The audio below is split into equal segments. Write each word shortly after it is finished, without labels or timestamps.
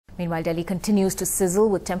Meanwhile, Delhi continues to sizzle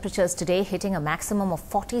with temperatures today hitting a maximum of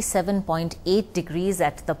 47.8 degrees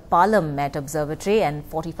at the Palam Met Observatory and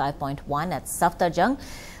 45.1 at Safdarjung.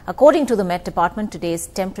 According to the Met Department, today's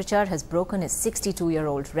temperature has broken its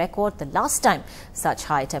 62-year-old record. The last time such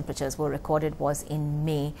high temperatures were recorded was in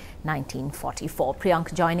May 1944.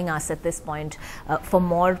 Priyank joining us at this point for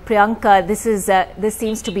more. Priyank, this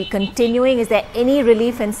seems to be continuing. Is there any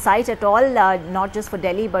relief in sight at all, not just for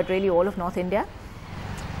Delhi but really all of North India?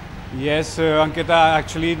 Yes, Ankita,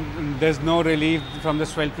 actually there's no relief from the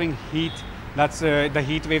sweltering heat. That's the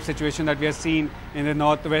heat wave situation that we are seeing in the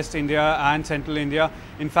northwest India and central India.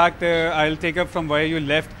 In fact, I'll take up from where you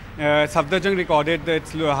left. Safdarjung recorded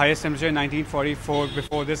its highest temperature in 1944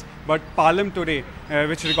 before this, but Palam today,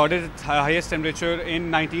 which recorded its highest temperature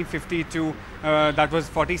in 1952, that was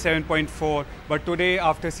 47.4. But today,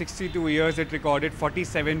 after 62 years, it recorded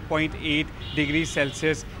 47.8 degrees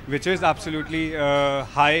Celsius, which is absolutely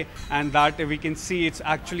high, and that we can see it's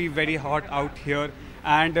actually very hot out here.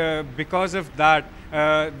 And because of that,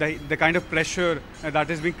 the kind of pressure that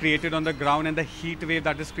is being created on the ground and the heat wave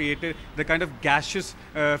that is created, the kind of gaseous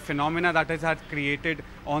phenomena that is created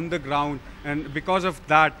on the ground, and because of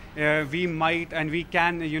that, we might and we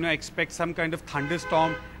can, expect some kind of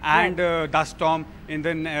thunderstorm and dust storm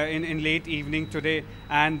in late evening today,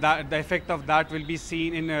 and that the effect of that will be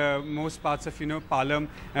seen in most parts of Palam,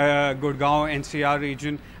 Gurgaon, NCR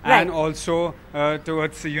region, and also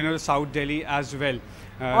towards South Delhi as well.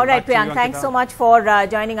 All right, Priyank, thanks so much for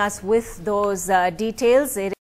joining us with those details.